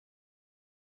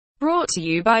Brought to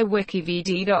you by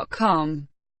WikiVidi.com.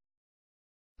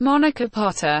 Monica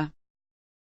Potter.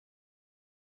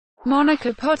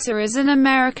 Monica Potter is an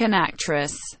American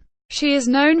actress. She is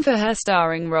known for her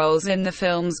starring roles in the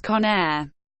films Con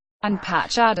Air and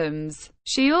Patch Adams.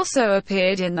 She also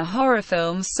appeared in the horror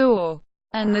film Saw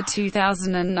and the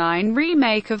 2009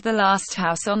 remake of The Last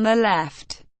House on the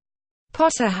Left.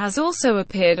 Potter has also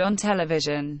appeared on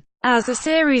television as a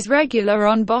series regular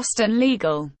on Boston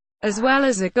Legal, as well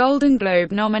as a Golden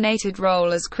Globe-nominated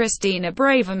role as Kristina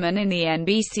Braverman in the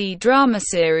NBC drama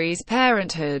series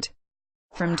Parenthood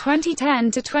from 2010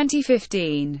 to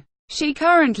 2015. She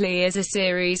currently is a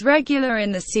series regular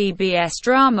in the CBS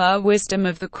drama Wisdom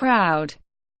of the Crowd.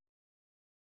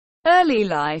 Early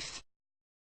life.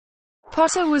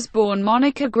 Potter was born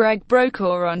Monica Gregg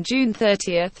Brokaw on June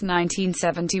 30,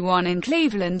 1971 in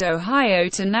Cleveland, Ohio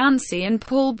to Nancy and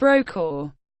Paul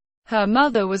Brokaw. Her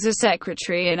mother was a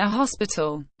secretary in a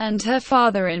hospital, and her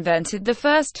father invented the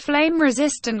first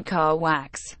flame-resistant car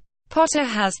wax. Potter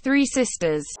has 3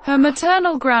 sisters. Her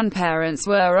maternal grandparents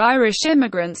were Irish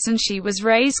immigrants and she was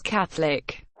raised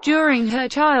Catholic. During her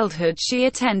childhood she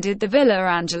attended the Villa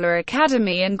Angela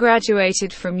Academy and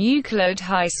graduated from Euclid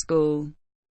High School.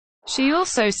 She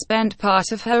also spent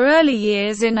part of her early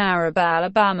years in Arab,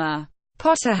 Alabama.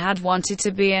 Potter had wanted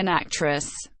to be an actress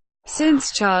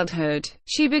since childhood.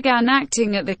 She began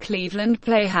acting at the Cleveland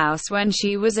Playhouse when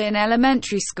she was in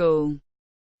elementary school.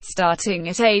 Starting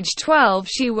at age 12,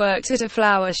 she worked at a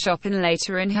flower shop and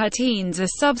later in her teens a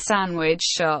sub-sandwich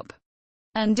shop,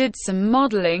 and did some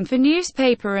modeling for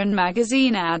newspaper and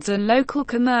magazine ads and local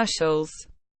commercials.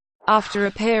 After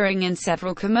appearing in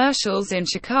several commercials in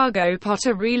Chicago,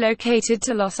 Potter relocated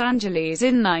to Los Angeles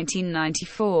in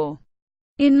 1994.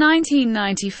 In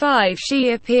 1995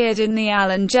 she appeared in the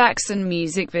Alan Jackson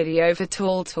music video for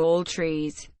Tall Tall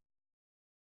Trees.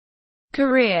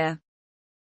 Career.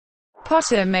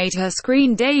 Potter made her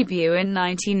screen debut in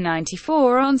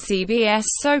 1994 on CBS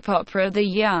soap opera The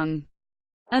Young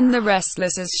and the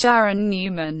Restless as Sharon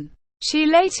Newman. She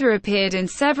later appeared in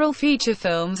several feature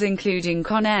films including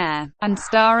Con Air, and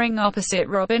starring opposite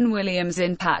Robin Williams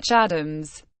in Patch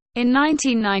Adams. In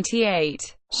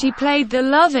 1998, she played the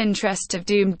love interest of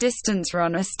doomed distance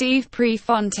runner Steve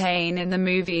Prefontaine in the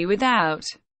movie Without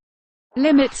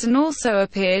Limits and also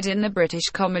appeared in the British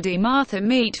comedy Martha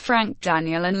Meet Frank,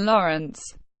 Daniel and Lawrence.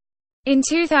 In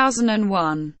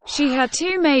 2001, she had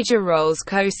 2 major roles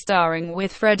co-starring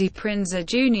with Freddie Prinze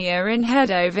Jr. in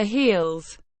Head Over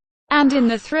Heels, and in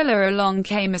the thriller Along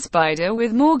Came a Spider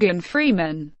with Morgan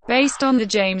Freeman, based on the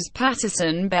James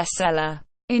Patterson bestseller.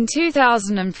 In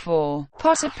 2004,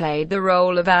 Potter played the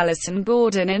role of Allison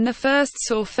Gordon in the first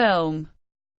Saw film.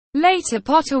 Later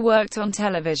Potter worked on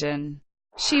television.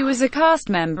 She was a cast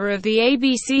member of the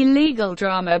ABC legal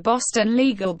drama Boston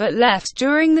Legal but left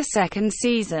during the 2nd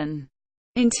season.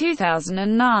 In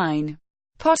 2009,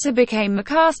 Potter became a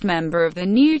cast member of the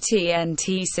new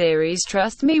TNT series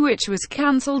Trust Me, which was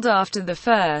cancelled after the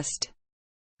 1st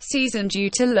season due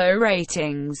to low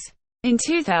ratings. In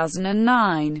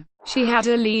 2009, she had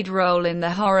a lead role in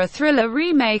the horror thriller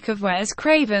remake of Wes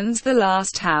Craven's The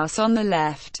Last House on the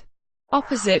Left.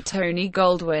 Opposite Tony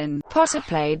Goldwyn, Potter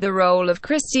played the role of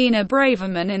Kristina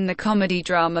Braverman in the comedy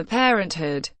drama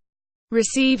Parenthood,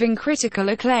 receiving critical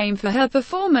acclaim for her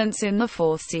performance in the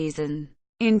 4th season.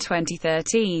 In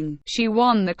 2013, she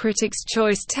won the Critics'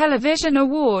 Choice Television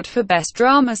Award for Best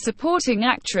Drama Supporting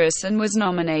Actress and was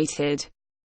nominated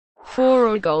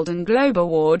for a Golden Globe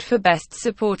Award for Best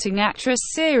Supporting Actress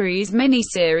Series,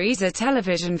 Miniseries or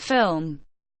Television Film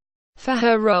for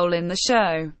her role in the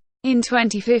show. In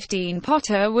 2015,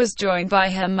 Potter was joined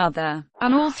by her mother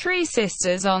and all 3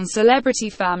 sisters on Celebrity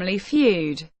Family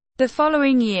Feud. The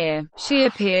following year, she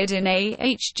appeared in a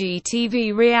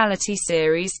HGTV reality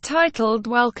series titled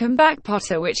Welcome Back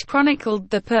Potter, which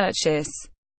chronicled the purchase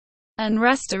and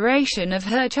restoration of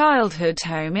her childhood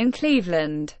home in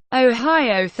Cleveland,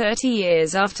 Ohio 30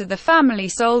 years after the family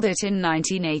sold it in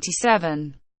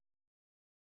 1987.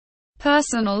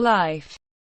 Personal life.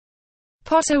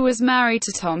 Potter was married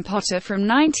to Tom Potter from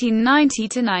 1990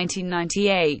 to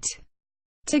 1998.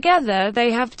 Together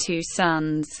they have 2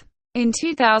 sons. In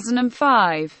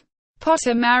 2005,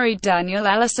 Potter married Daniel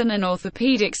Ellison, an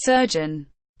orthopedic surgeon.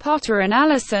 Potter and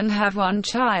Ellison have 1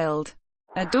 child,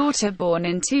 a daughter born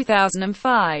in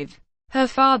 2005. Her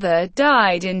father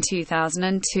died in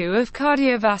 2002 of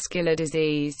cardiovascular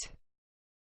disease.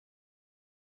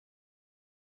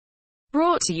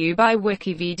 Brought to you by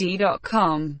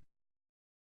WikiVidi.com.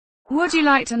 Would you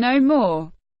like to know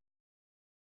more?